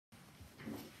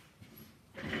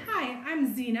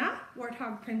I'm Zena,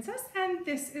 Warthog Princess, and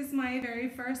this is my very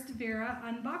first Vera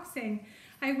unboxing.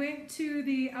 I went to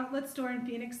the outlet store in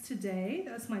Phoenix today.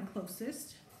 That's my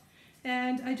closest.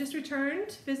 And I just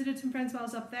returned, visited some friends while I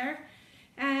was up there,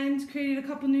 and created a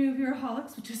couple new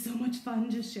Vera-Holics, which is so much fun,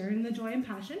 just sharing the joy and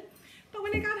passion. But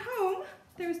when I got home,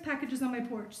 there was packages on my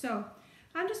porch. So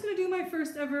I'm just gonna do my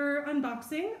first ever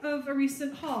unboxing of a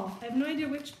recent haul. I have no idea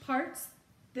which parts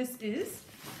this is,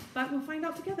 but we'll find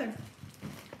out together.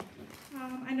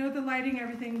 I know the lighting,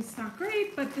 everything's not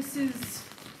great, but it is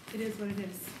what it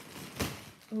is.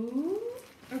 Ooh,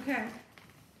 okay.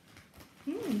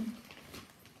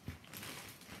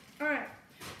 All right,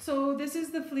 so this is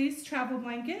the Fleece Travel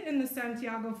Blanket in the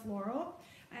Santiago Floral.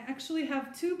 I actually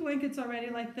have two blankets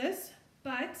already like this,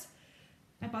 but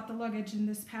I bought the luggage in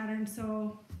this pattern,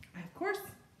 so I, of course,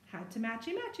 had to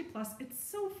matchy-matchy. Plus, it's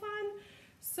so fun,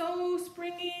 so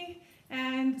springy,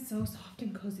 and so soft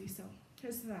and cozy, so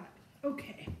here's that.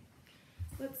 Okay,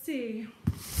 let's see.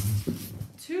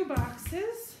 Two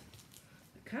boxes,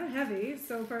 kind of heavy,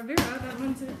 so for Vera, that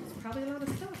one's probably a lot of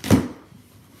stuff.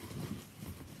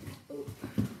 Ooh. Ooh.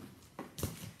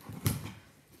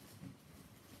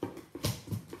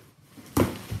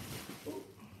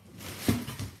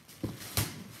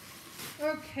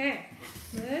 Okay,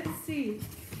 let's see.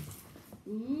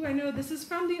 Ooh, I know this is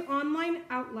from the online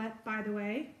outlet, by the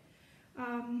way. I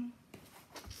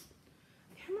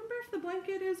can't remember if the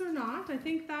blanket is or not. I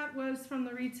think that was from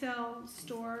the retail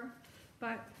store,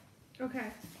 but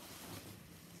okay.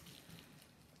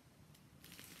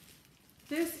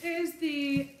 This is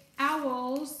the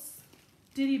Owls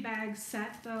Ditty bag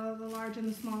set, the large and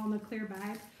the small and the clear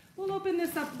bag. We'll open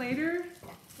this up later.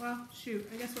 Well, shoot,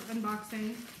 I guess we're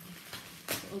unboxing.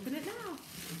 We'll open it now.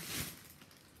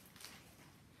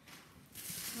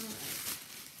 All right.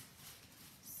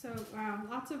 So, wow,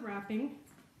 lots of wrapping.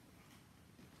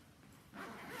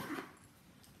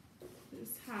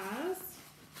 This has,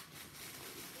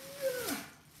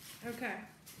 okay,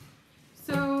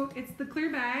 so it's the clear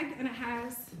bag and it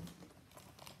has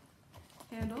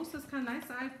handles. That's kind of nice.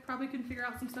 I probably can figure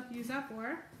out some stuff to use that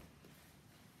for.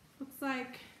 Looks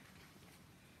like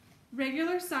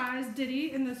regular size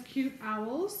Ditty in those cute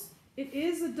owls. It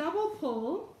is a double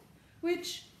pull,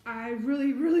 which I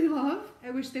really, really love.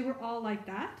 I wish they were all like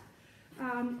that.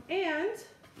 And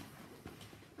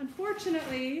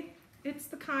unfortunately, it's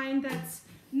the kind that's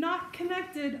not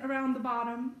connected around the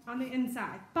bottom on the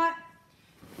inside, but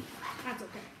that's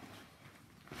okay.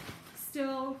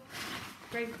 Still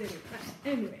great Ditty.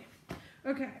 But anyway,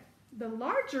 okay, the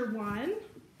larger one,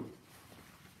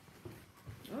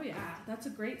 oh yeah, that's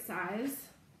a great size.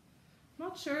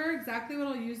 Not sure exactly what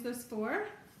I'll use this for.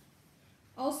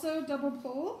 Also double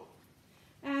pull,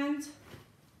 and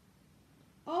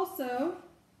also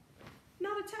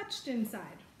not attached inside.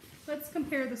 Let's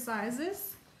compare the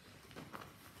sizes.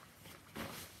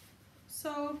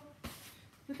 So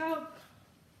without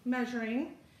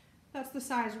measuring, that's the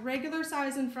size, regular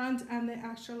size in front and the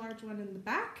extra large one in the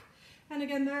back. And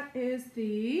again, that is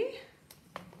the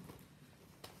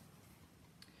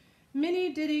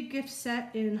mini Ditty Gift Set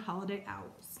in Holiday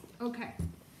Owls. Okay,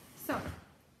 so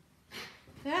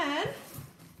then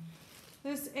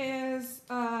this is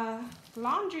a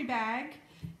laundry bag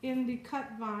in the cut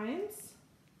vines.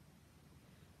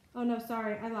 Oh no,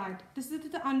 sorry, I lied. This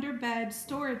is the underbed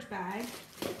storage bag.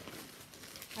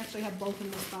 I actually have both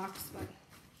in this box,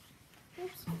 but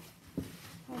oops,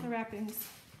 all the wrappings.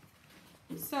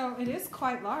 So it is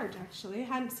quite large, actually.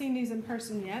 Hadn't seen these in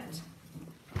person yet.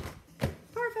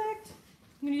 Perfect.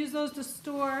 I'm gonna use those to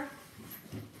store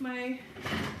my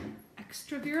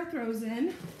extra Vera throws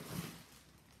in.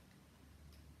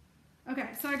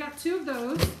 Okay, so I got two of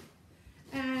those,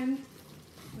 and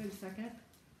wait a second.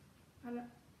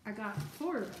 I got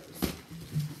four of those.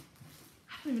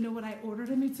 I don't even know what I ordered.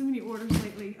 I made so many orders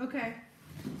lately. Okay.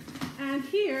 And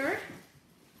here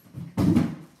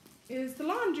is the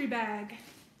laundry bag.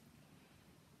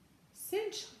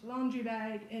 Cinch Laundry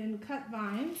Bag in cut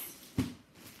vines.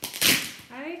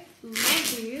 I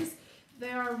love these.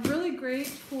 They are really great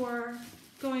for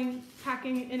going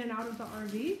packing in and out of the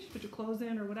RV. Just put your clothes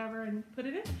in or whatever and put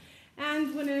it in.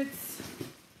 And when it's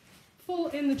full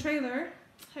in the trailer,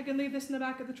 I can leave this in the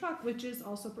back of the truck, which is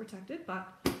also protected, but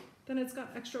then it's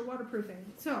got extra waterproofing.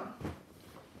 So,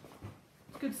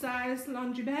 good size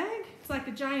laundry bag. It's like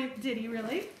a giant Ditty,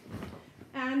 really.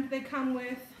 And they come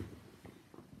with,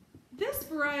 this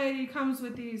variety comes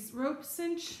with these rope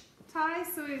cinch ties.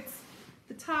 So it's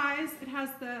the ties, it has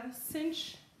the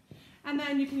cinch, and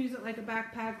then you can use it like a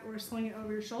backpack or sling it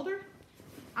over your shoulder.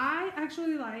 I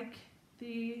actually like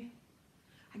the,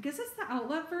 I guess it's the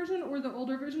outlet version or the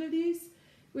older version of these.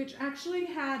 which actually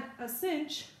had a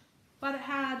cinch, but it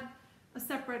had a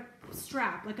separate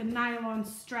strap, like a nylon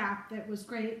strap that was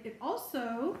great. It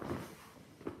also,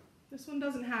 this one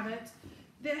doesn't have it,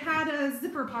 it had a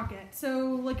zipper pocket.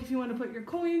 So like if you want to put your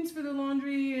coins for the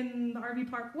laundry in the RV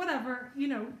park, whatever, you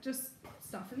know, just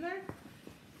stuff in there.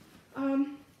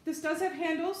 This does have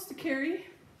handles to carry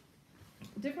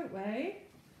a different way.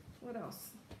 What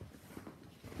else?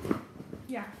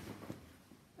 Yeah.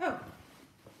 Oh,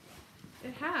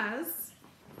 it has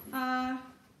a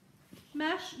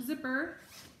mesh zipper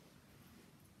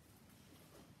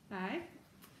bag,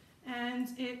 and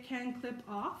it can clip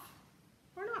off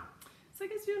or not. So I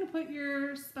guess if you want to put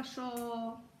your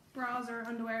special bras or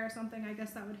underwear or something, I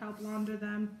guess that would help launder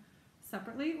them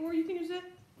separately, or you can use it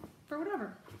for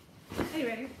whatever.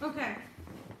 Anyway, okay,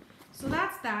 so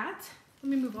that's that. Let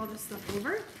me move all this stuff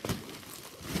over,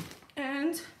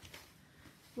 and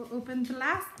we'll open the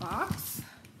last box.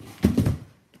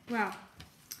 Well,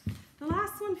 the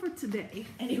last one for today,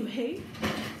 anyway.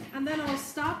 And then I'll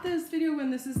stop this video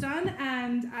when this is done,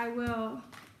 and I will,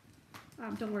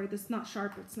 don't worry, this is not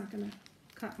sharp. It's not gonna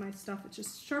cut my stuff. It's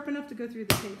just sharp enough to go through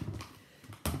the tape.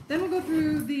 Then we'll go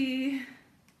through the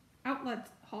outlet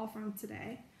haul from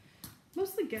today.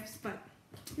 Mostly gifts, but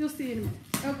you'll see in a minute.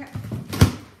 Okay.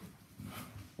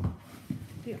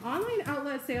 The online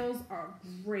outlet sales are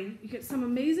great. You get some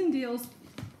amazing deals.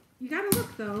 You gotta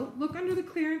look though. Look under the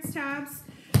clearance tabs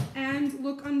and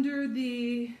look under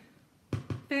the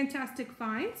fantastic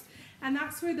finds. And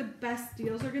that's where the best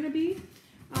deals are gonna be.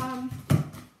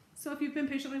 So if you've been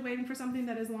patiently waiting for something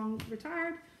that is long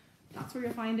retired, that's where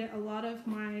you'll find it. A lot of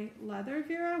my leather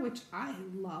Vera, which I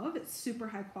love, it's super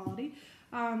high quality.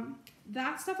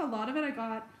 That stuff, a lot of it I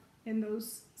got in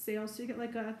those sales. So you get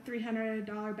like a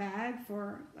 $300 bag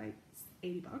for like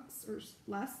 80 bucks or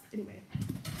less. Anyway.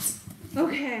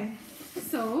 Okay,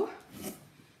 so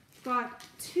got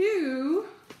two,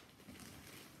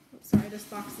 oops, sorry, this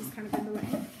box is kind of in the way.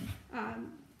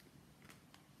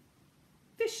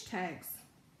 Fish tags.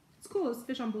 It's cool, it's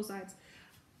fish on both sides.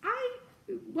 I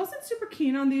wasn't super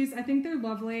keen on these. I think they're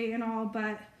lovely and all,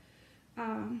 but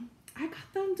I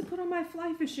got them to put on my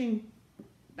fly fishing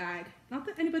bag. Not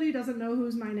that anybody doesn't know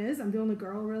whose mine is. I'm the only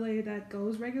girl really that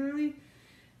goes regularly.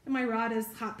 And my rod is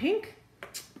hot pink.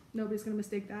 Nobody's gonna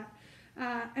mistake that.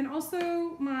 And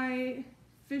also my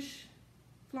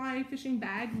fly fishing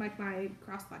bag, like my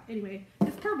crossbody. Anyway,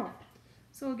 it's purple.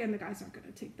 So again, the guys aren't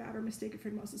gonna take that or mistake it for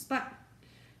Moses. But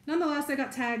nonetheless, I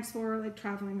got tags for like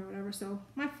traveling or whatever. So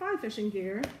my fly fishing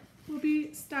gear will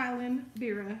be styling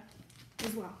Vera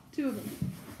as well. Two of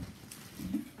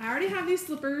them. I already have these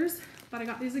slippers, but I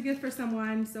got these as a gift for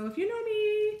someone. So if you know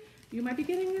me, you might be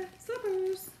getting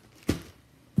slippers.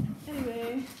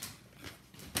 Anyway.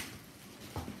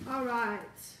 All right.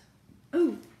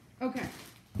 Ooh, okay.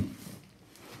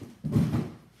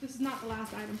 This is not the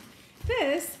last item.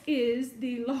 This is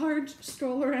the large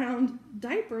Stroll Around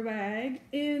Diaper Bag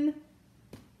in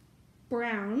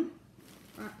brown.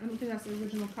 I don't think that's the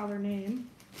original color name.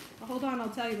 But hold on, I'll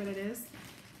tell you what it is.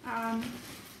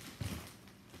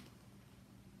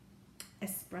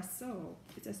 Espresso.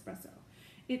 It's Espresso.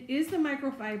 It is the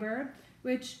microfiber,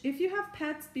 which if you have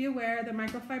pets, be aware the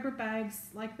microfiber bags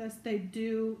like this,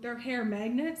 they're hair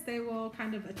magnets. They will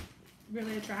kind of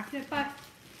really attract it, but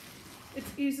it's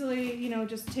easily, you know,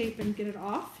 just tape and get it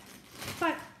off.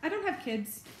 But I don't have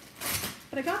kids,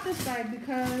 but I got this bag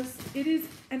because it is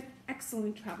an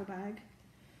excellent travel bag.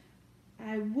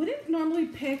 I wouldn't normally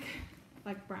pick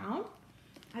like brown.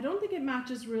 I don't think it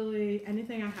matches really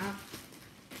anything I have,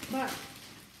 but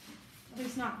at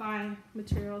least not by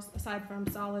materials aside from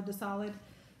solid to solid.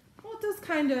 Well, it does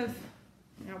kind of,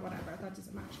 yeah, whatever, that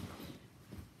doesn't match.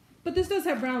 But this does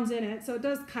have browns in it, so it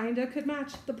does kind of could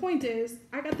match. The point is,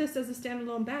 I got this as a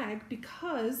standalone bag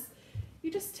because you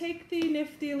just take the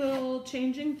nifty little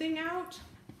changing thing out,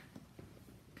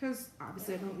 because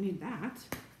obviously I don't need that.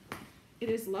 It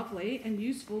is lovely and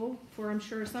useful for, I'm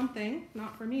sure, something,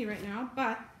 not for me right now,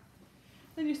 but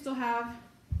then you still have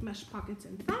mesh pockets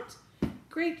in front.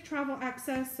 Great travel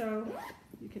access, so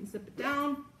you can zip it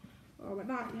down or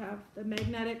whatnot. You have the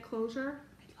magnetic closure.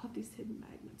 I love these hidden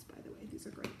magnets, by the way. These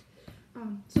are great.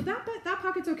 So that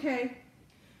pocket's okay.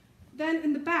 Then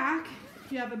in the back,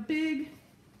 you have a big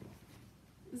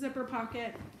zipper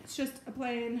pocket. It's just a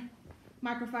plain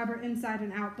microfiber inside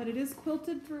and out, but it is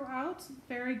quilted throughout.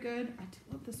 Very good. I do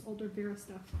love this older Vera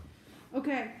stuff.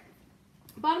 Okay,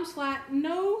 bottom's flat.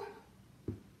 No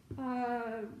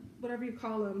whatever you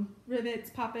call them,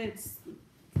 rivets, poppets,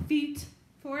 feet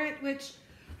for it, which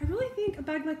I really think a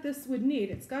bag like this would need.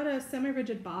 It's got a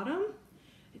semi-rigid bottom.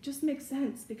 It just makes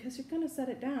sense because you're gonna set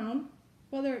it down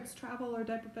whether it's travel or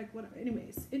diaper bag, whatever.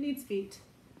 Anyways, it needs feet.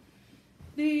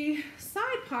 The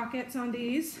side pockets on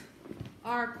these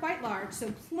are quite large,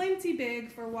 so plenty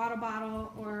big for water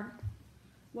bottle or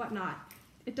whatnot.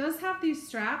 It does have these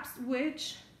straps,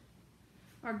 which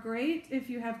are great if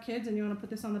you have kids and you want to put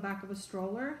this on the back of a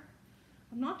stroller.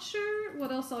 I'm not sure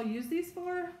what else I'll use these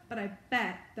for, but I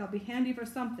bet they'll be handy for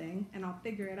something, and I'll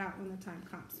figure it out when the time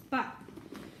comes. But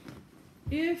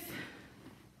if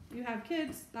you have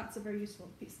kids, that's a very useful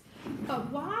piece. But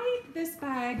why this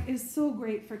bag is so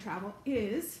great for travel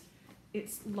is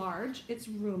it's large, it's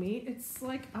roomy, it's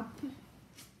like up,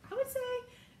 I would say,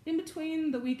 in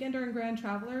between the Weekender and Grand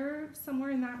Traveler,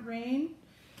 somewhere in that range.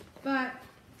 But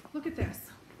look at this.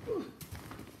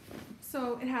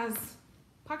 So it has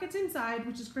pockets inside,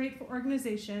 which is great for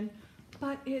organization,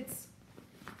 but it's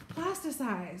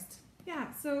plasticized. Yeah,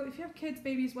 so if you have kids,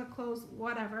 babies, wet clothes,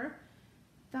 whatever,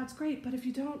 that's great. But if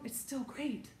you don't, it's still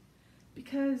great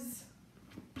because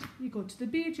you go to the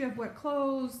beach, you have wet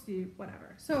clothes, you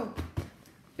whatever. So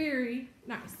very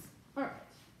nice. All right.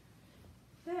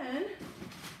 Then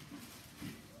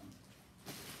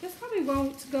this probably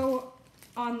won't go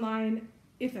online,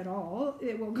 if at all.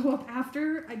 It will go up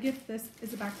after I gift this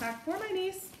as a backpack for my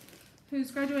niece who's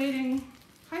graduating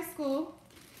high school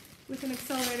with an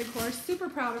accelerated course. Super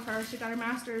proud of her. She got her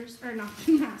master's, or not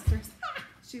master's.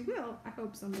 She will, I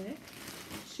hope someday.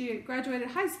 She graduated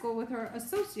high school with her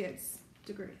associate's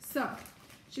degree. So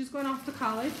she's going off to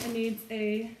college and needs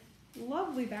a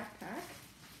lovely backpack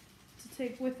to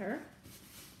take with her.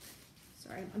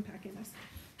 Sorry, I'm unpacking this.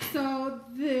 So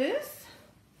this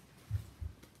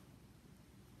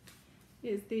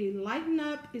is the Lighten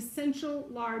Up Essential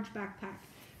Large Backpack.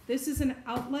 This is an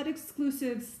outlet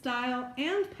exclusive style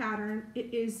and pattern.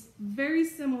 It is very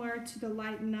similar to the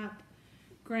Lighten Up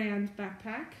Grand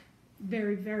Backpack.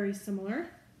 Very, very similar.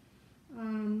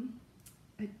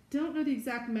 I don't know the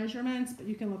exact measurements, but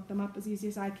you can look them up as easy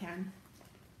as I can.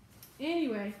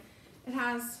 Anyway, it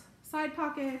has side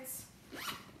pockets.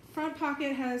 Front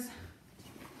pocket has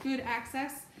good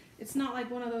access. It's not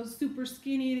like one of those super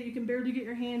skinny that you can barely get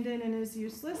your hand in and is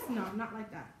useless. No, not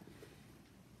like that.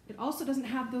 It also doesn't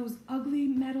have those ugly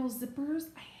metal zippers.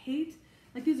 I hate,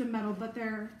 like these are metal, but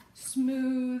they're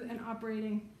smooth and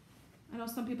operating. I know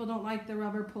some people don't like the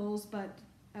rubber pulls, but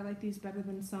I like these better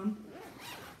than some.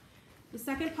 The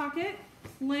second pocket,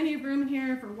 plenty of room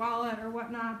here for wallet or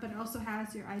whatnot, but it also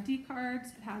has your ID cards.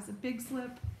 It has a big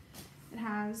slip. It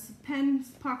has pen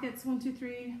pockets, 1, 2,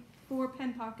 3, 4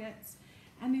 pen pockets.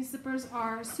 And these zippers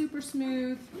are super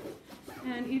smooth,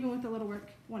 and even with a little work,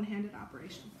 one-handed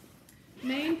operation.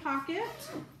 Main pocket,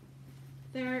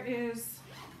 there is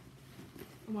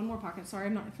one more pocket. Sorry,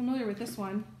 I'm not familiar with this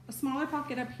one. A smaller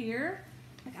pocket up here.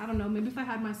 Like, I don't know, maybe if I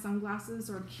had my sunglasses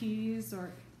or keys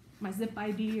or my zip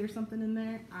ID or something in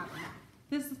there. I don't know.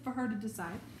 This is for her to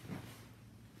decide.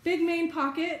 Big main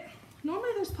pocket. Normally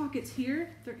there's pockets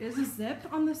here. There is a zip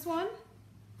on this one.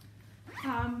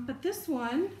 But this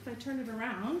one, if I turn it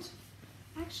around,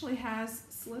 actually has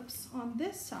slips on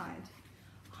this side.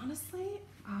 Honestly,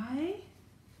 I'm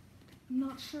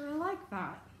not sure I like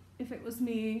that. If it was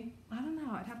me, I don't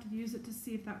know. I'd have to use it to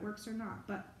see if that works or not.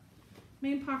 But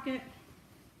main pocket.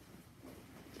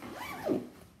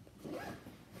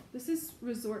 This is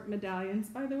Resort Medallions,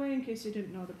 by the way, in case you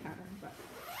didn't know the pattern.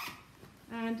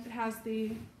 And it has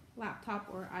the laptop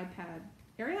or iPad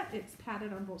area. It's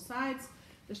padded on both sides.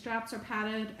 The straps are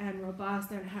padded and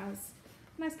robust, and it has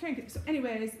a nice carrying case. So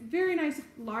anyways, very nice,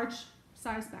 large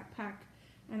size backpack,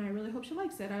 and I really hope she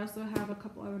likes it. I also have a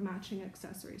couple other matching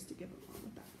accessories to give along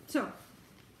with that. So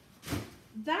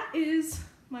that is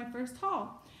my first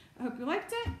haul. I hope you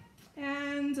liked it,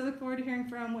 and I look forward to hearing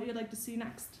from what you'd like to see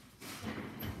next.